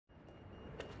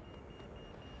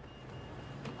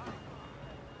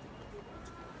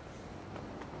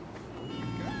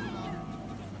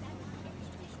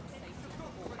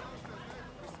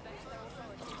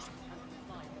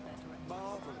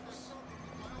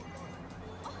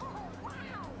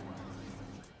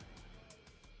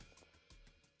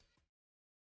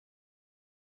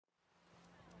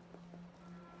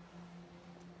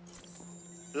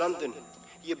London,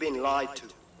 you've been lied to.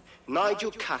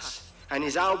 Nigel Cass and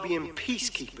his Albion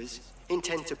peacekeepers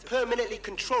intend to permanently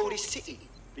control this city.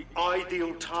 The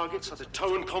ideal targets are the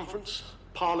Towan Conference,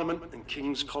 Parliament and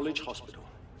King's College Hospital.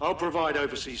 I'll provide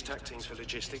overseas tactics for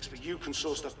logistics, but you can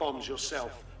source the bombs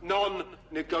yourself.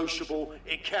 Non-negotiable.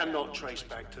 It cannot trace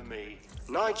back to me.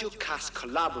 Nigel Cass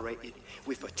collaborated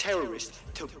with a terrorist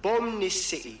to bomb this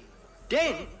city.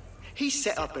 Then, he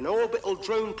set up an orbital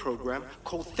drone program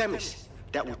called Themis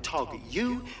that will target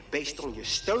you based on your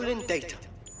stolen data.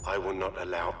 I will not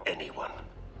allow anyone,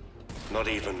 not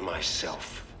even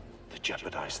myself, to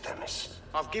jeopardize Themis.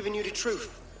 I've given you the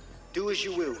truth. Do as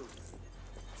you will.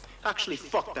 Actually,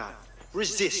 fuck that.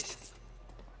 Resist.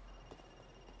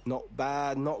 Not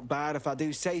bad if I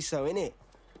do say so, innit?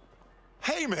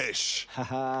 Hamish!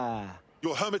 Haha.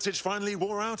 Your hermitage finally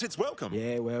wore out its welcome.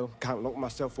 Yeah, well, can't lock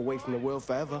myself away from the world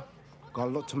forever. Got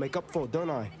a lot to make up for, don't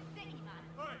I?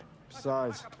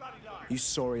 Besides, you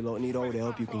sorry lot need all the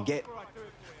help you can get.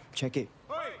 Check it.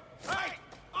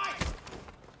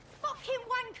 Fucking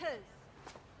wankers!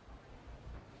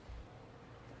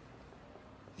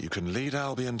 You can lead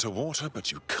Albion to water,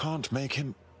 but you can't make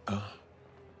him...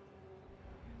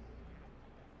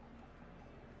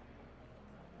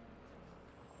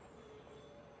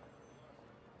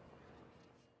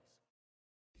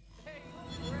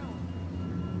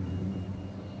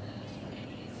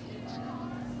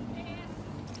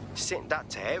 Sent that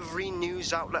to every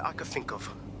news outlet I could think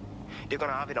of. They're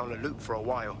gonna have it on the loop for a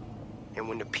while. And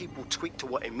when the people tweak to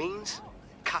what it means,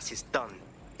 Cass is done.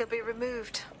 He'll be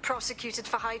removed, prosecuted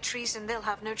for high treason. They'll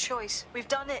have no choice. We've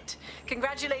done it.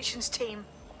 Congratulations, team.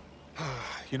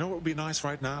 You know what would be nice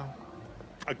right now?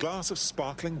 A glass of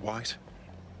sparkling white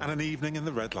and an evening in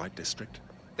the red light district.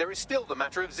 There is still the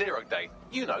matter of Zero Day.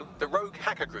 You know, the rogue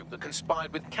hacker group that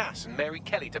conspired with Cass and Mary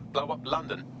Kelly to blow up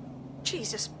London.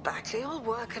 Jesus, Backley, all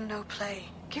work and no play.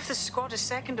 Give the squad a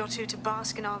second or two to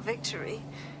bask in our victory.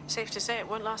 Safe to say it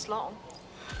won't last long.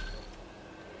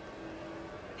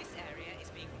 This area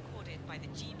is being recorded by the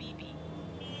GBB.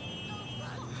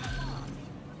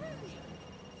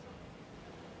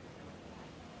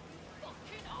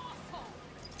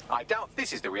 I doubt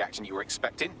this is the reaction you were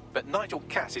expecting, but Nigel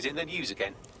Cass is in the news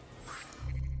again.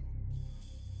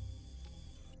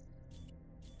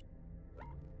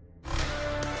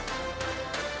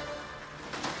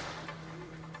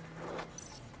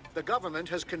 The government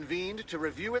has convened to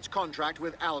review its contract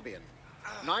with Albion.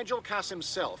 Nigel Cass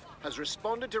himself has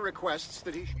responded to requests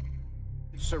that he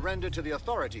surrender to the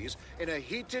authorities in a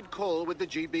heated call with the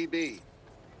GBB.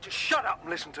 Just shut up and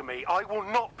listen to me. I will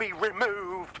not be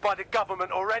removed by the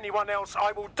government or anyone else.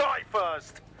 I will die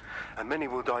first. And many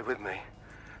will die with me.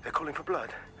 They're calling for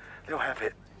blood. They'll have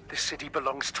it. This city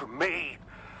belongs to me.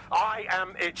 I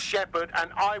am its shepherd,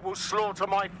 and I will slaughter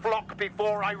my flock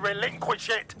before I relinquish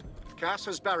it. Cass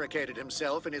has barricaded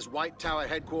himself in his White Tower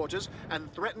headquarters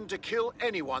and threatened to kill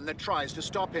anyone that tries to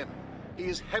stop him. He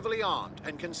is heavily armed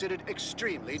and considered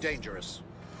extremely dangerous.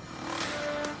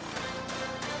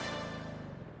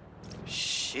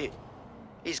 Shit.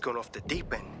 He's gone off the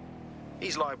deep end.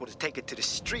 He's liable to take it to the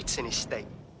streets in his state.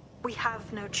 We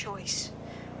have no choice.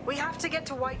 We have to get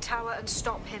to White Tower and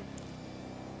stop him.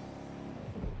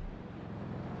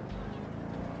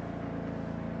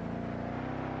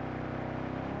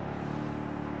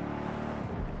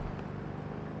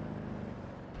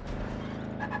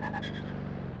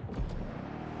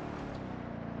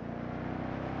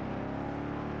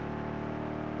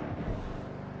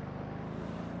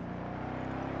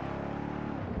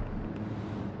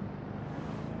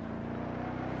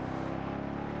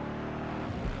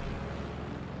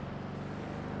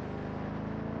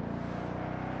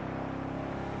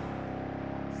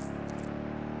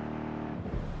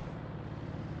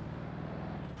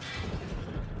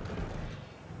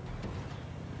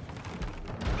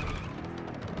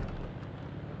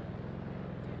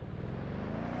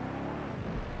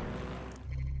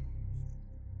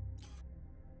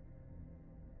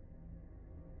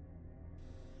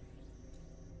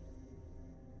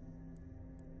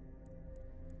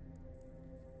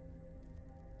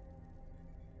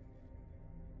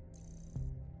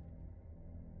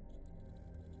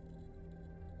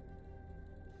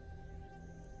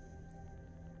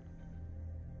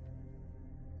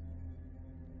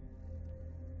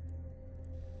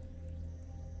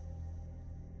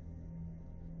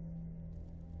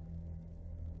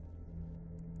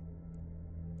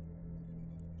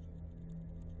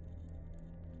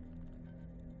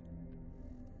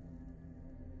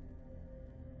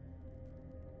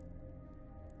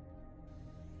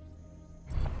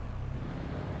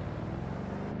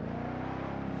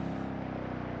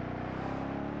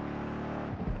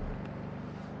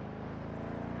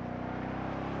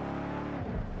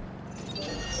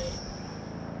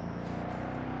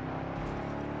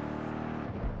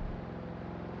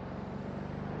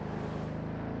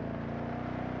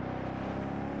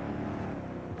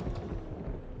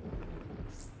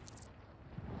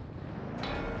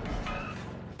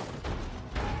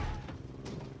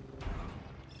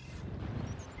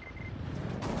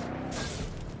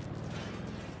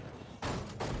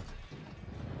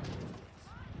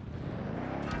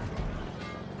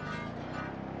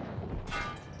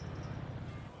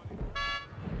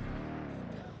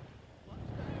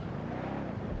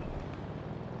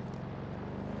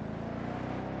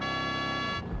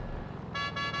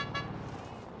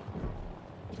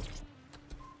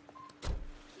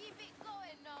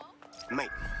 Mate,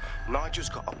 Nigel's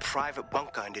got a private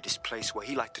bunker under this place where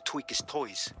he liked to tweak his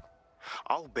toys.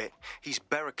 I'll bet he's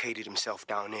barricaded himself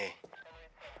down here.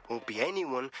 Won't be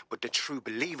anyone but the true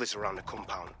believers around the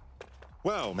compound.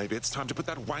 Well, maybe it's time to put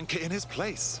that wanker in his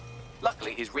place.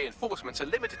 Luckily, his reinforcements are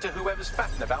limited to whoever's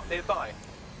fatting about nearby.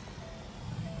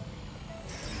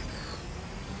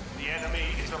 The enemy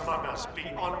is among us. Be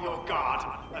on your guard.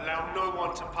 Allow no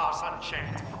one to pass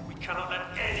unchecked. We cannot let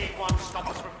anyone stop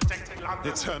us from protecting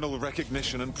London. Eternal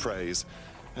recognition and praise.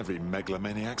 Every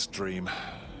megalomaniac's dream.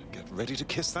 Get ready to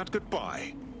kiss that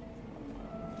goodbye.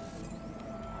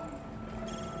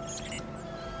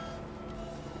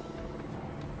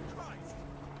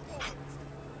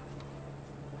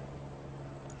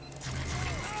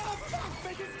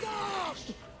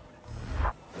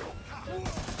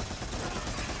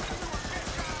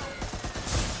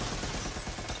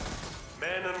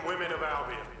 Men and women of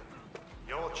Albion,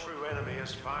 your true enemy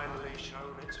has finally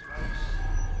shown its face.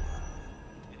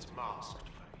 Its masked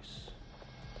face.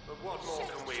 But what more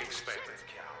can we expect of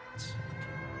cowards?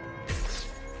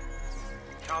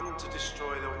 Come to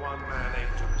destroy the one man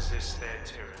able to resist their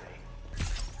tyranny.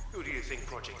 Who do you think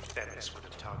Project Themis would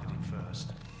have targeted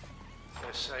first?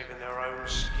 They're saving their own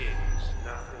skins,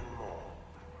 nothing more.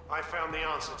 I found the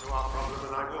answer to our problem,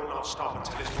 and I will not stop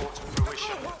until it's brought to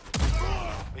fruition.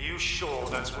 Are you sure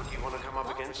that's what you want to come up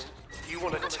against? You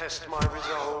want to test my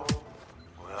resolve?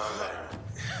 Well then,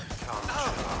 come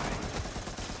try.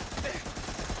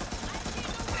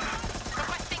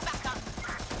 Requesting backup.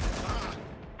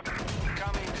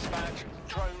 Coming, dispatch.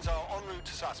 Drones are en route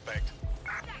to suspect.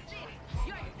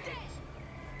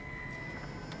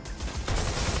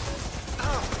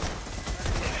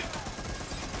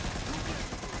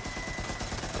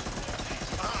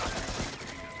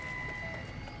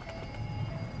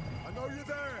 I know you're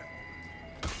there.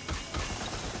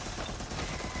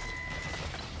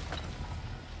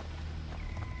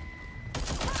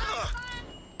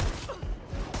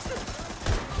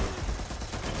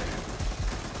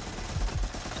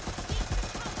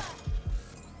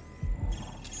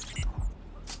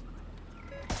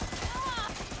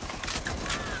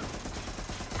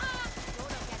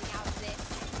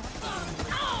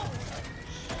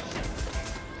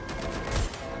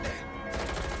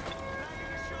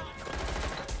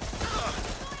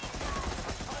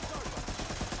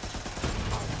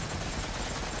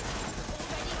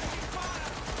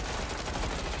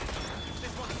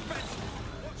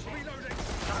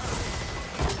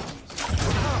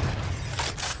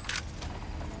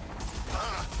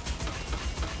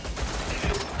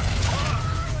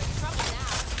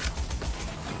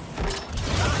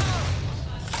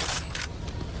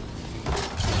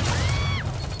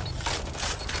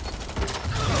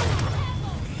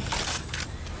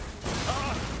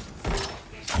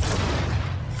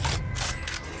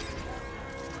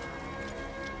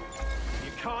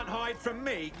 Can't hide from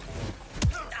me.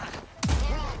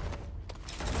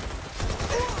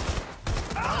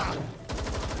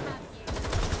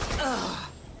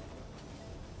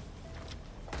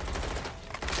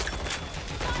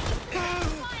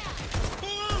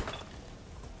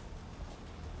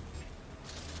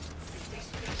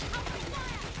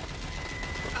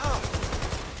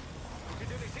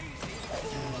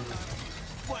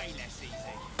 Way less easy.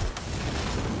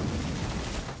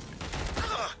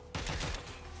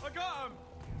 I got him!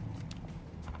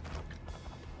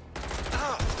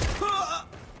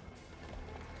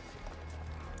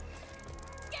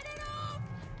 Get it off!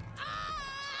 Ah!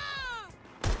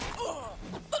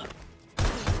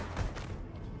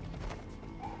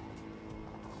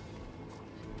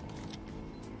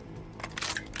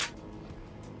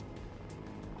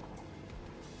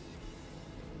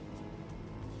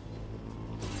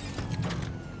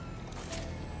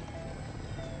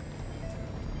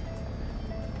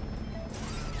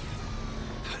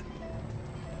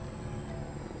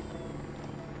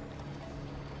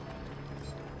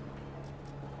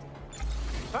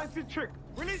 Fancy trick.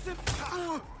 Release him.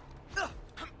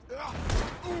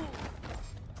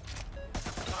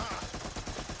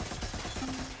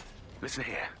 Listen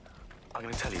here. I'm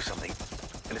going to tell you something,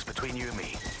 and it's between you and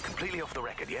me. Completely off the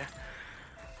record, yeah?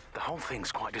 The whole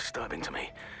thing's quite disturbing to me.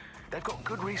 They've got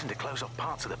good reason to close off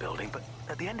parts of the building, but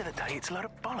at the end of the day, it's a load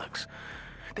of bollocks.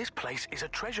 This place is a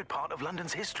treasured part of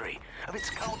London's history, of its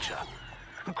culture.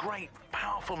 Great,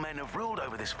 powerful men have ruled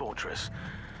over this fortress.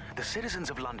 The citizens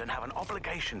of London have an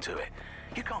obligation to it.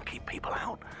 You can't keep people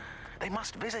out. They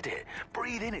must visit it,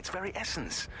 breathe in its very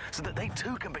essence, so that they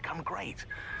too can become great.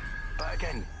 But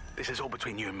again, this is all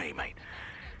between you and me, mate.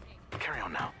 Carry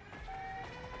on now.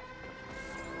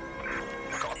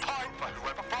 I've got a pint for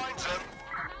whoever finds them.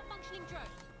 Malfunctioning drone.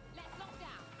 Let's lock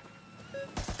down.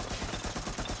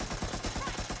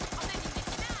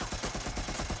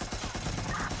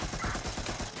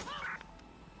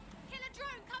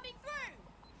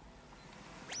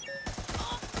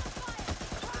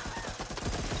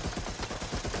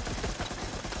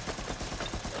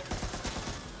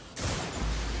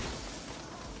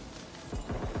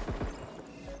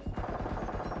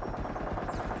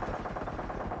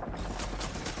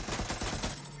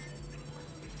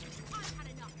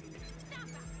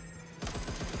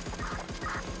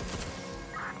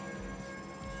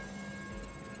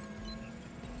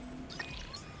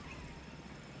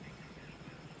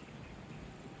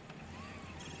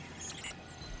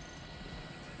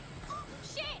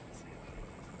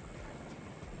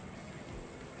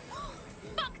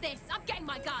 this! I'm getting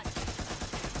my gun!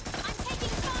 I'm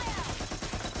taking fire!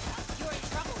 You're in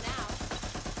trouble now.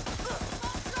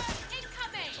 Off-road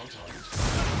incoming!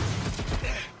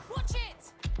 Watch it!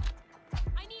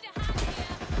 I need a hand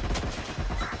here.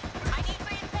 I need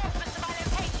reinforcements to my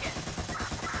location.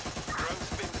 Drone's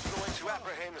been deployed to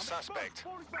apprehend the suspect.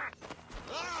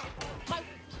 My...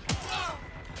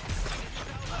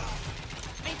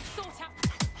 Need to sort out...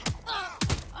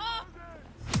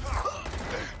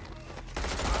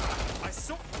 I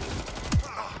saw...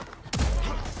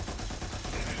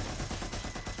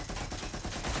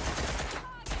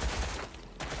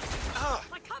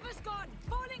 My cover's gone!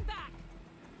 Falling back!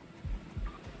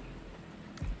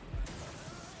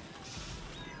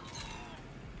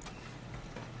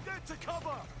 Get to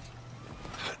cover!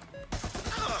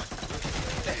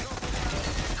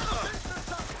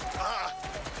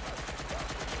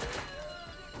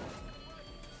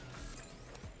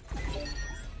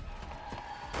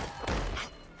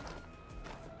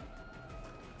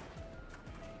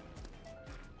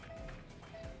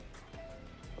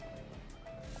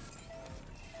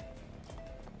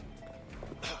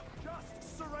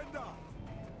 Just surrender!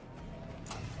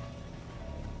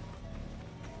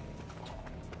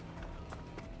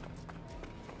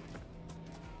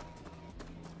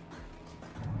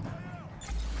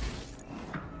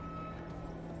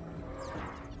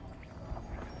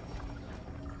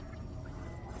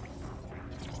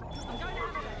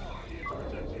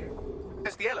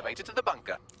 There's the elevator to the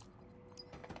bunker.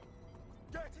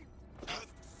 Getting...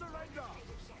 Surrender!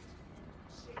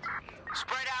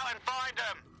 Spread out and find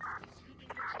them.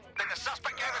 Think the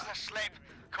suspect gave us a slip.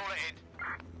 Call it in.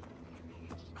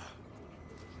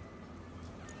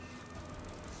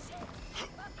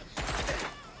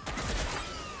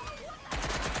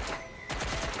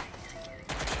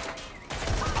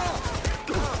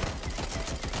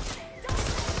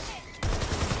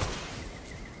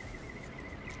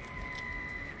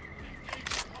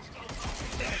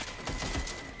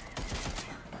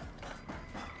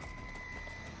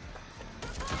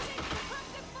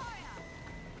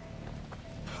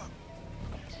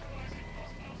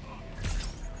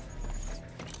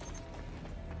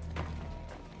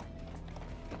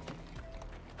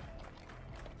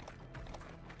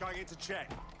 Going in to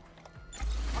check.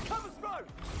 I cover throat!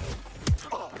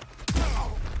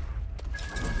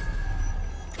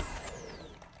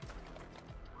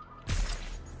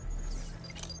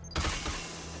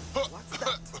 What's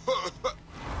that?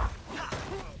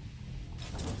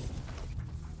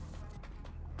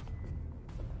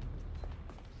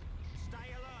 Stay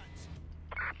alert.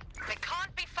 They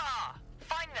can't be far.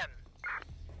 Find them.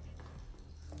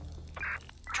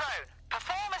 Drone,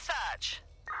 perform a search.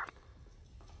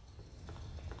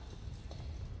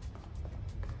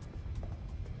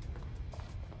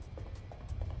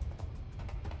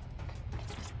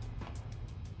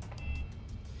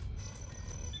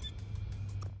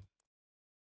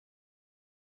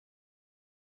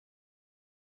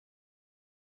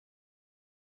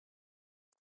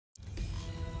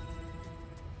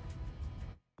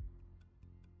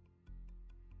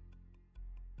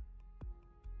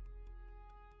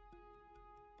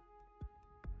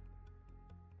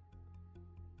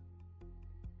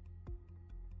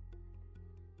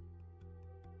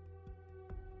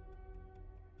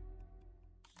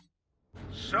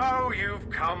 So you've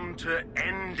come to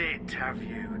end it, have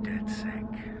you, DedSec?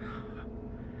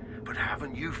 But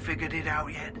haven't you figured it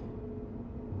out yet?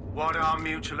 What our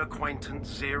mutual acquaintance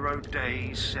 0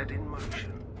 Days set in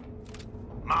motion?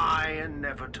 My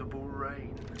inevitable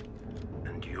reign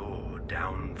and your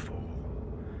downfall.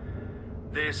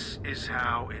 This is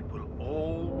how it will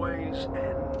always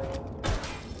end.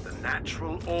 The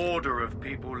natural order of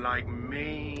people like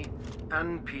me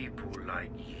and people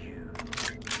like you.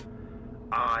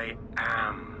 I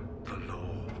am the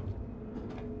law.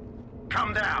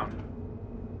 Come down.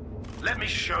 Let me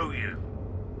show you.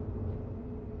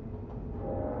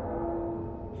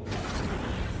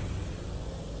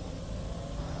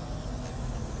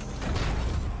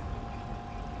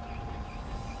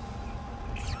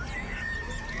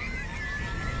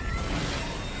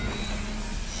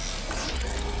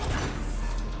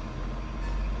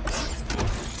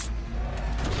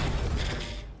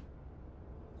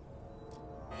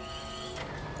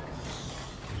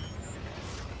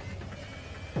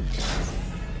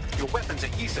 Your weapons are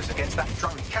useless against that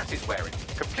drone Cass is wearing.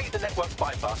 Complete the network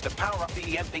bypass to power up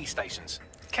the EMP stations.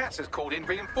 Cass has called in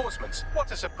reinforcements.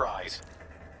 What a surprise.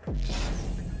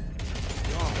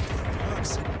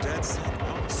 Perks and DedSec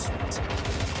are sweet.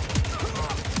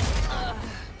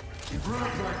 You've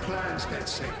ruined my plans,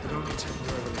 DedSec, but only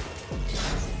temporarily.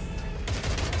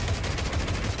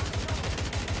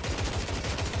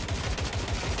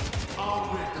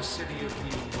 the city of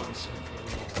you once and for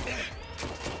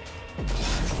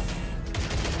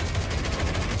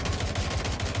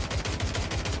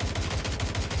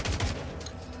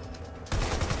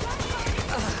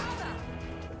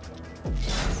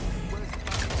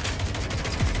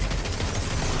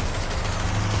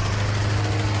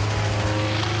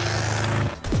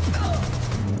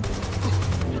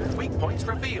all. Weak points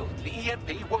revealed. The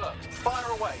EMP worked.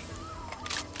 Fire away.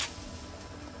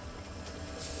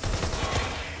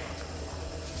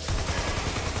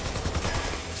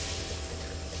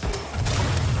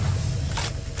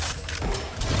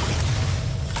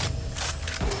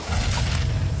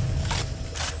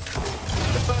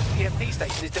 EMP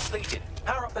station is depleted.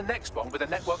 Power up the next one with a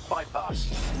network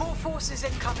bypass. More forces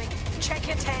incoming. Check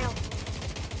your tail.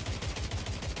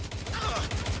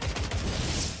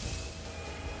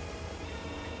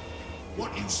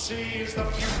 What you see is the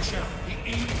future, the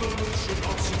evolution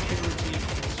of security.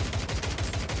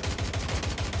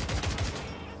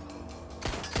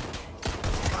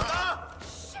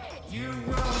 You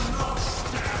will not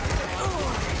stand.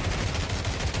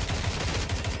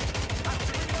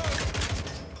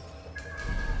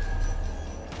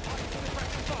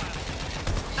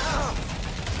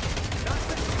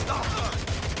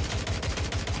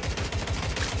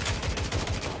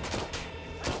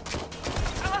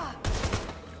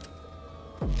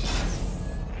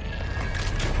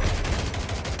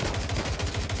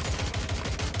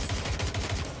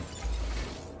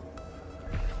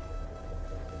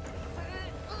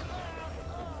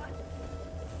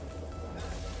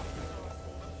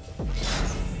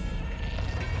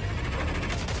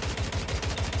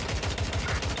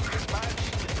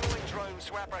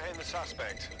 Apprehend the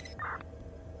suspect.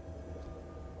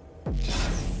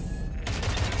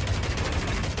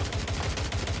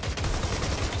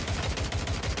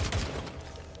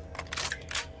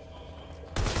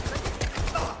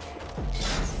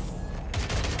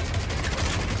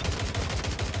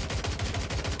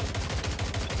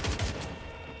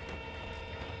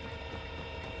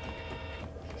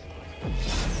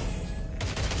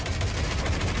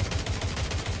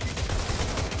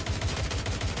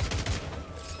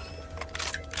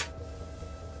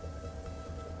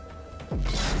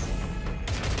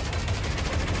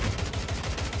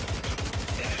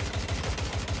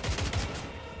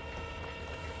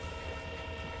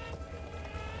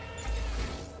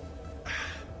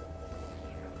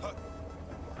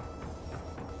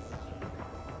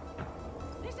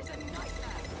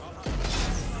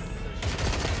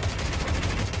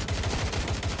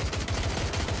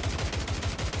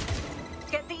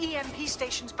 EMP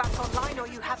stations back online or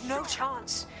you have no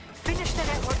chance. Finish the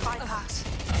network bypass.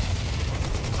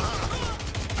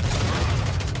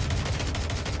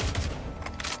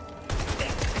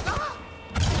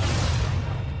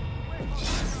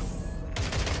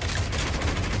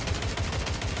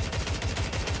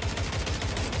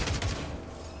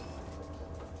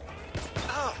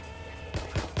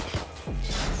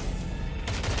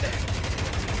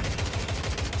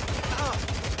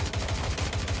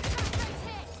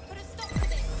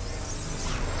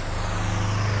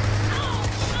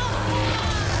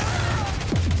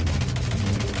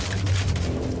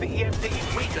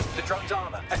 The drone's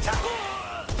armor. Attack!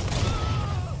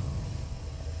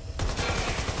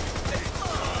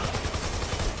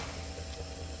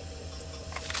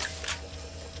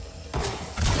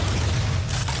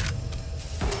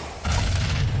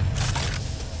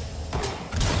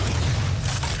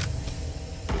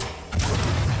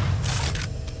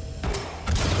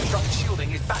 The drone's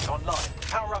shielding is back online.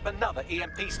 Power up another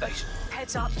EMP station.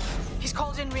 Heads up. He's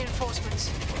called in reinforcements.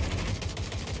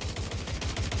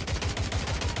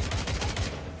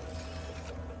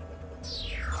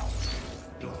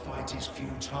 Your fight is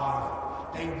futile.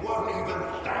 They won't even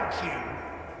thank you.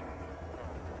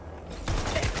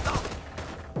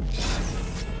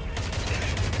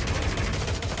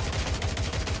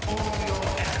 All your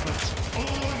effort,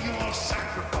 all your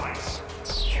sacrifice.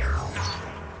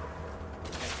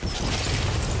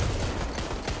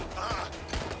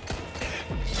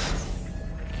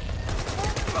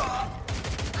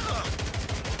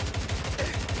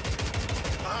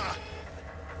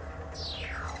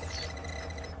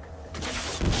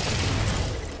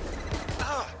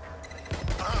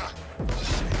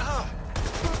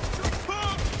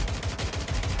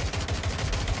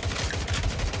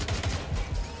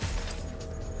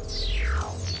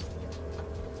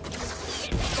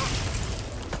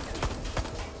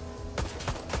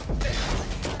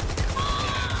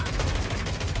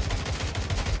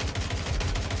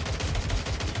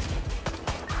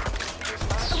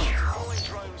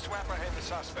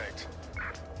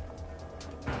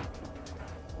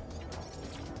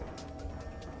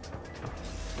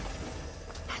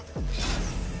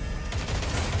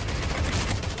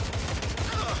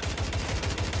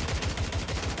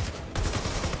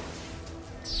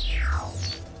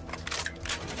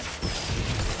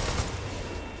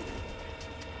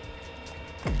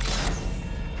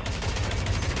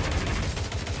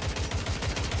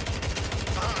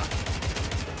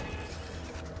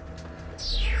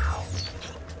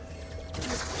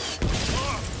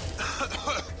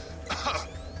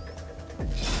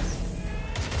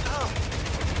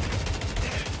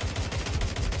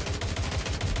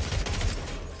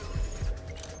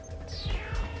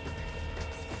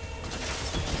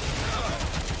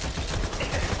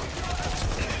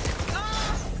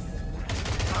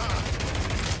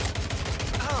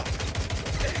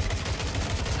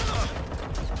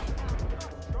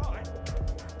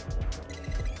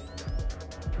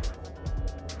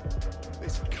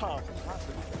 can't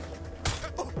happen.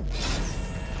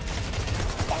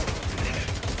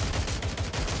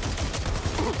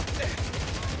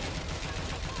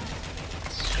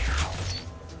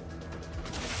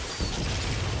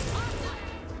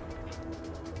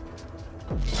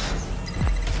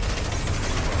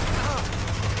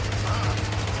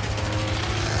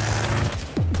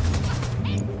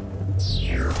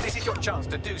 This is your chance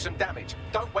to do some damage.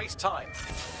 Don't waste time.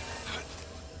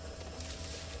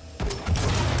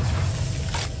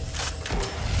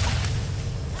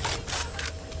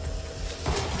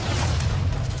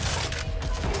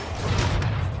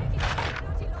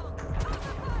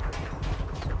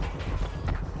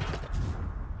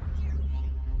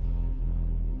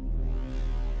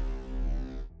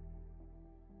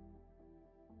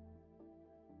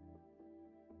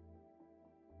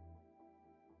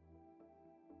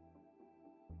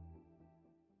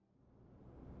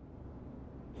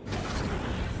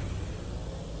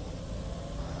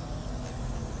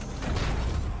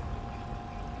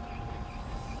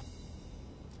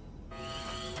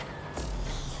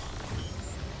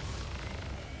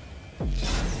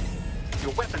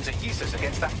 Your weapons are useless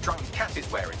against that drone Cass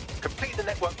is wearing. Complete the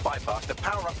network bypass to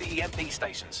power up the EMP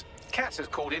stations. Cass has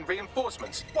called in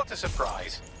reinforcements. What a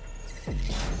surprise.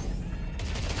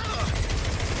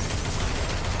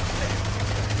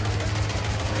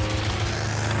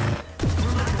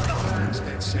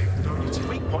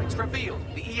 Weak points revealed.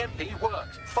 The EMP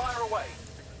worked. Fire away.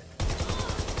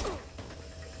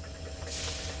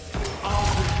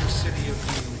 I'll rid the city of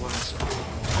you once and for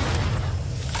all.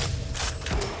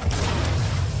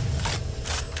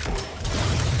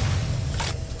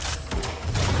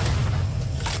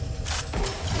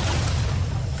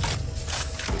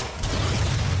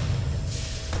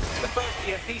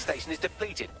 EMP station is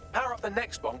depleted. Power up the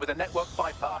next one with a network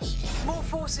bypass. More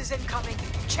forces incoming.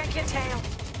 Check your tail.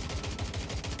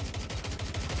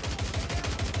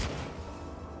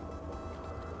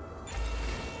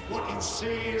 What you see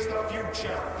is the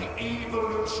future, the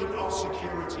evolution of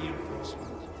security enforcement.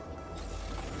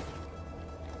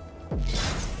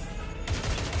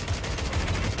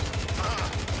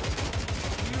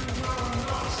 You will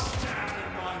not stand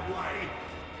in my way.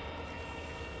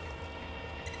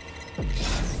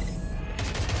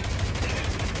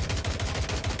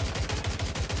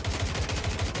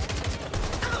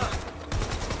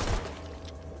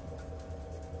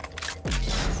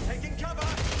 Taking cover!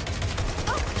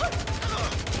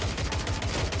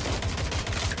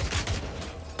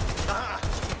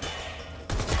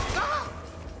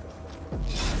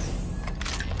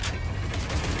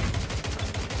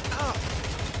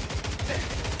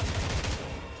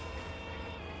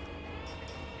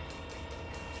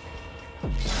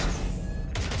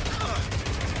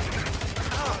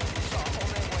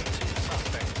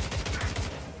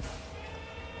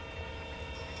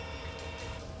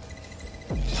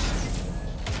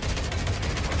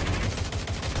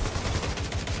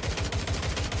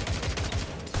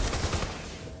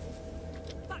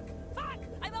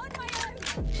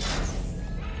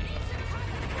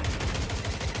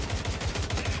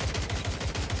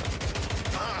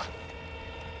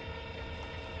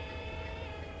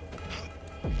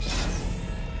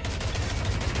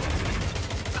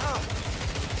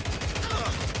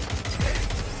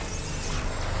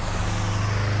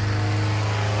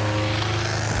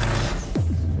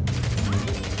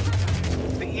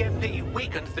 The EMP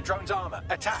weakened the drone's armor.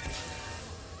 Attack.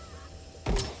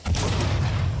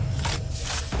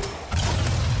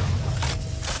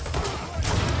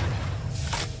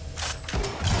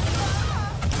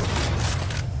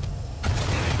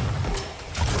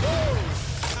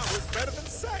 That was better than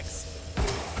sex.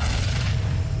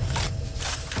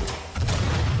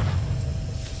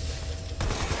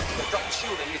 The drone's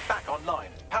shielding is back online.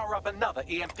 Power up another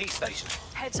EMP station.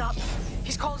 Heads up.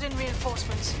 He's called in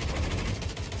reinforcements.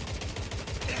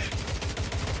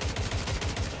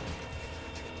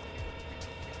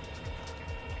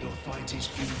 Your fight is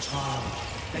futile.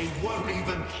 They won't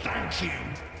even thank you.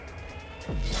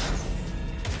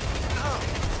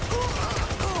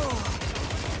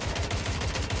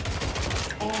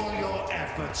 All your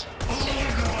effort, all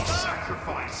your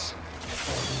sacrifice.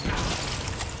 For nothing.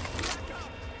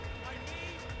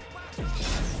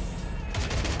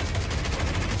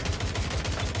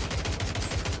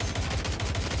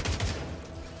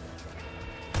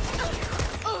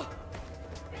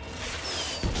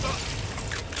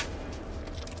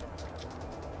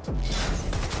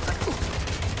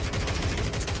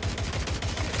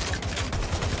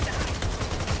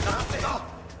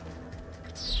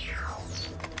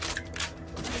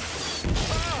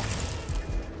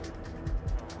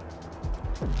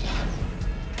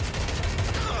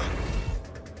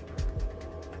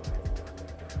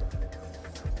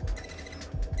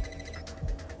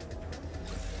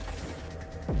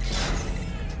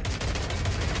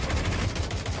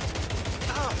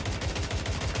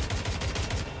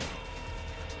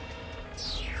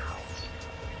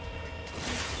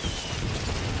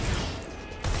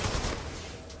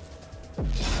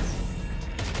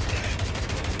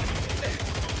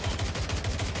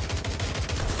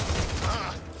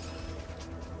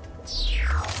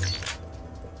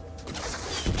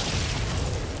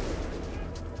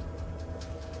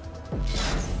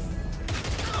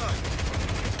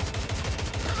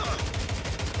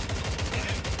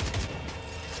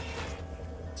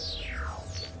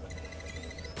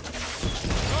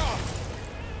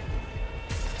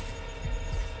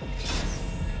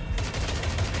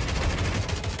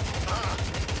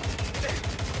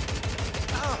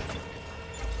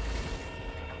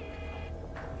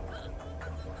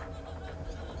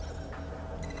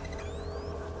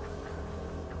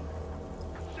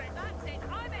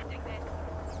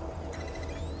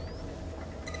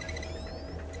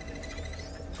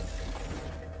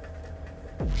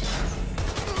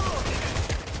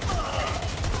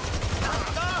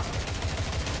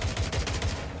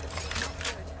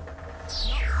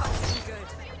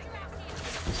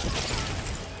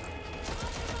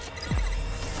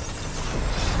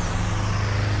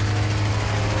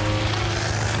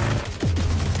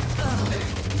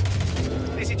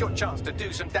 This is your chance to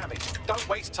do some damage. Don't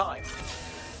waste time.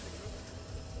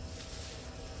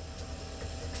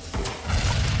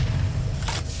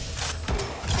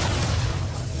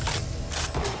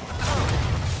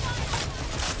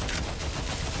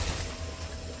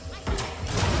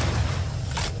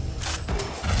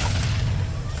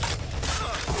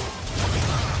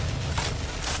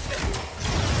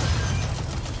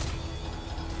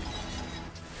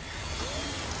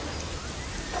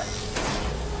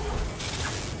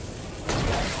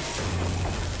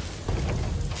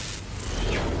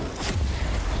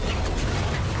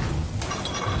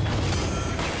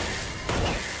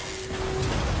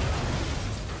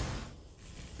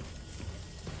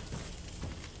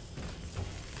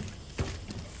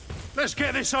 Let's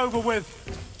get this over with.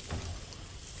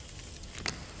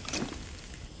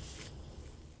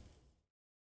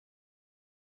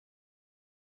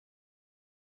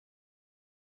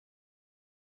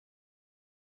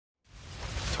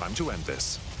 Time to end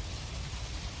this.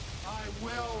 I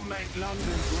will make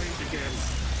London great again.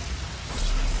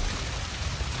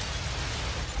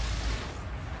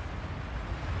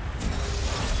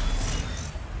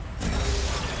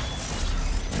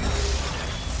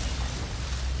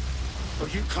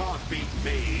 But you can't beat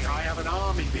me. I have an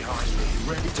army behind me,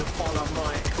 ready to follow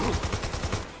my...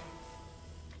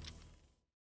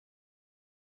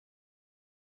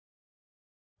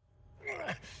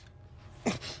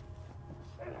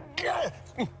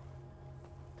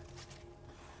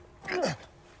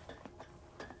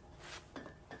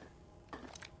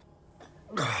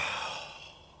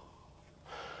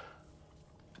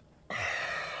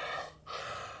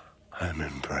 I'm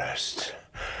impressed.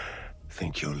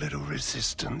 Think your little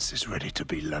resistance is ready to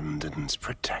be London's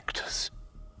protectors?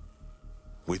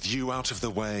 With you out of the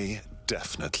way,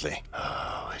 definitely.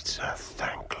 Oh, it's a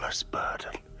thankless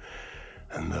burden.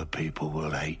 And the people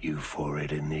will hate you for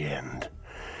it in the end.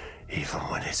 Even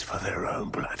when it's for their own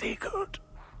bloody good.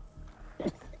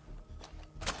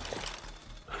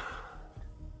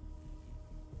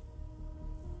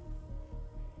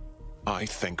 I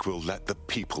think we'll let the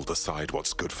people decide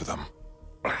what's good for them.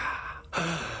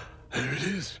 There it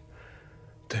is.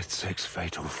 DedSec's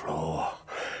fatal flaw.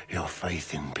 Your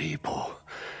faith in people.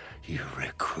 You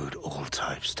recruit all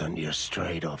types, don't you,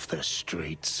 straight off the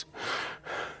streets.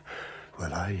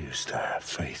 Well, I used to have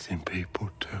faith in people,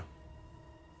 too.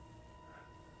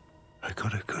 I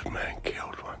got a good man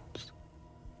killed once.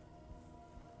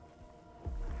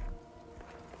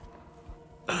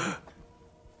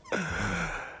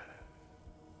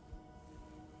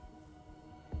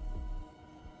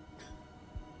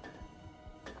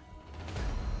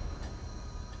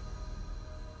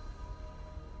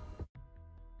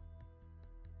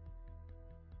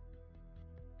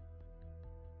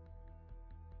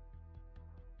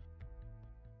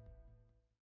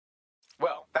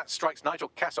 Well, that strikes Nigel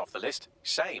Cass off the list.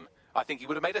 Shame. I think he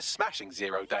would have made a smashing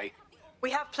 0 day.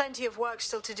 We have plenty of work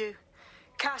still to do.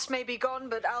 Cass may be gone,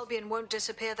 but Albion won't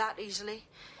disappear that easily.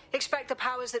 Expect the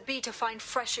powers that be to find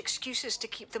fresh excuses to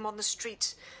keep them on the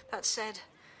streets. That said,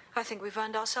 I think we've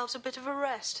earned ourselves a bit of a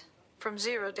rest. From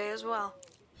 0 day as well.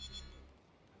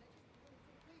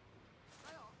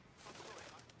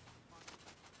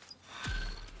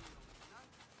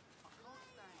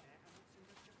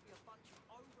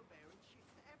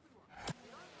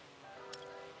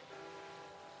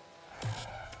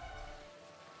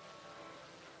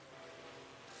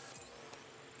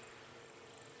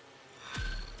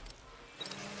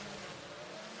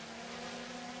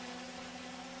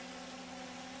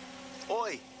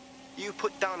 Oi, you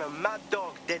put down a mad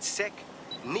dog, DedSec.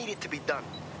 Needed to be done.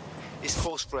 This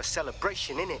calls for a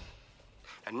celebration, innit?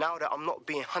 And now that I'm not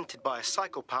being hunted by a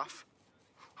psychopath,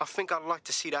 I think I'd like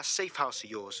to see that safe house of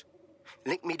yours.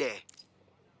 Link me there.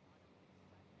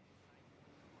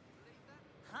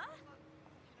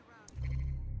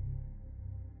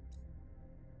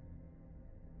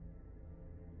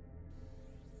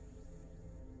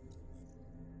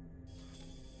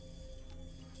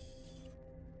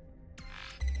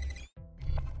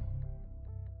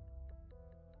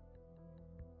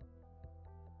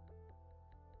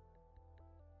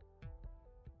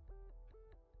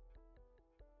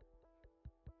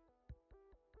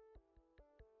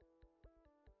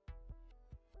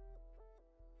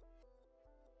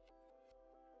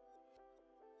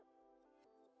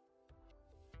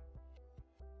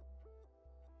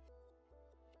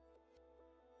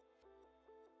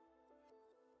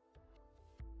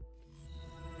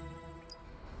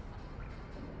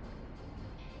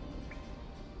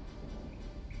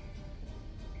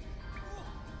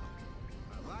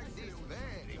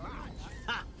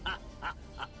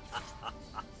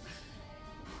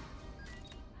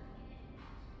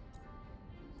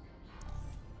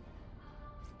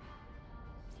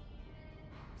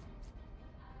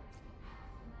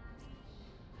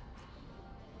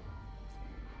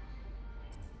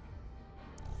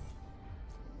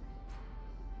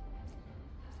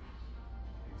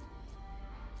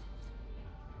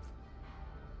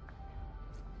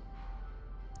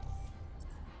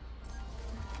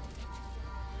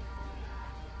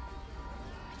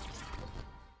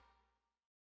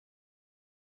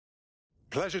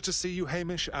 Pleasure to see you,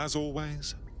 Hamish, as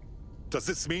always. Does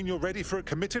this mean you're ready for a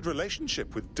committed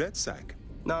relationship with DedSec?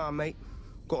 Nah, mate.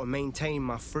 Gotta maintain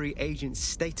my free agent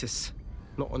status.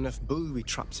 Not enough booby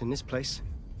traps in this place.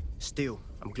 Still,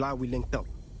 I'm glad we linked up.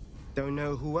 Don't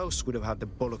know who else would have had the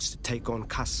bollocks to take on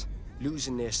Cass.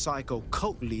 Losing their psycho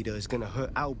cult leader is gonna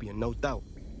hurt Albion, no doubt.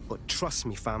 But trust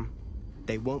me, fam,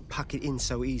 they won't pack it in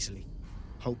so easily.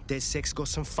 Hope DedSec's got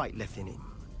some fight left in it.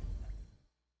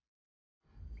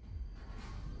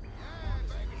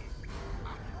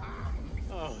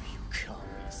 Oh, you can't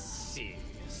be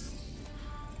serious.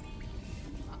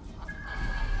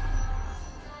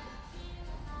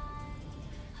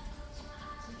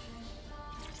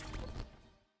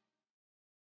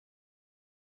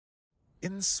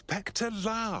 Inspector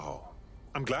Lau.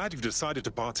 I'm glad you've decided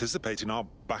to participate in our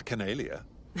bacchanalia.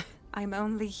 I'm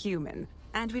only human,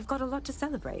 and we've got a lot to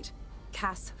celebrate.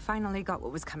 Cass finally got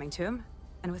what was coming to him,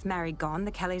 and with Mary gone,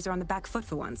 the Kellys are on the back foot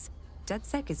for once.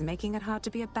 DedSec is making it hard to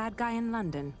be a bad guy in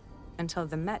London. Until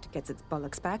the Met gets its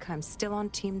bollocks back, I'm still on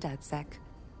Team DedSec.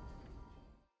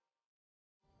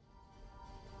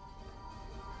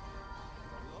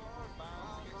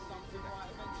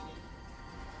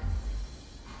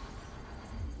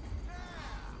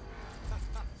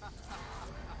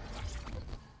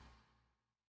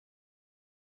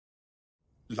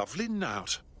 Lovely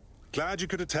knout. Glad you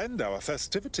could attend our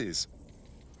festivities.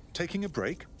 Taking a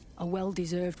break? A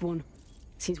well-deserved one.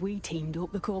 Since we teamed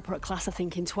up, the corporate class are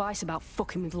thinking twice about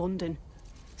fucking with London.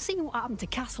 See what happened to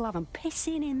Castlehaven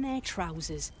pissing in their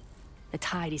trousers. The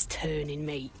tide is turning,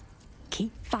 mate.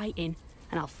 Keep fighting,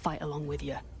 and I'll fight along with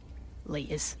you.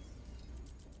 Laters.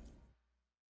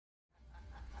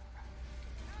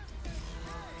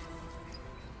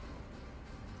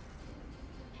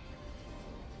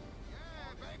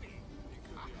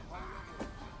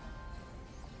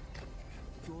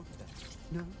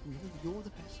 No, you're the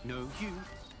best. No, you.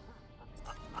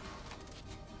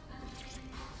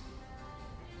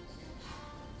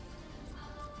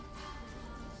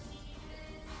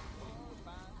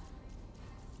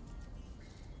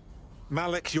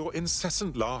 Malik, your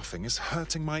incessant laughing is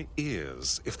hurting my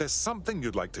ears. If there's something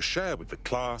you'd like to share with the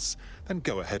class, then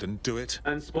go ahead and do it.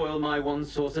 And spoil my one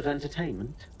source of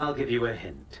entertainment? I'll give you a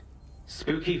hint.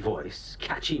 Spooky voice,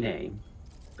 catchy name,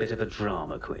 bit of a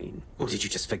drama queen. Or did you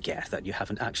just forget that you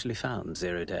haven't actually found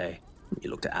Zero Day?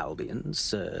 You looked at Albion,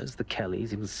 Sirs, the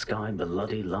Kellys, Even Sky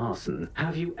Bloody Larson.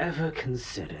 Have you ever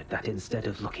considered that instead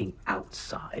of looking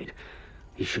outside,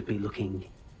 you should be looking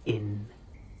in?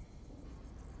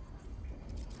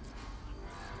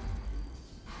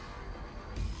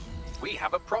 We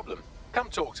have a problem. Come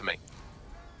talk to me.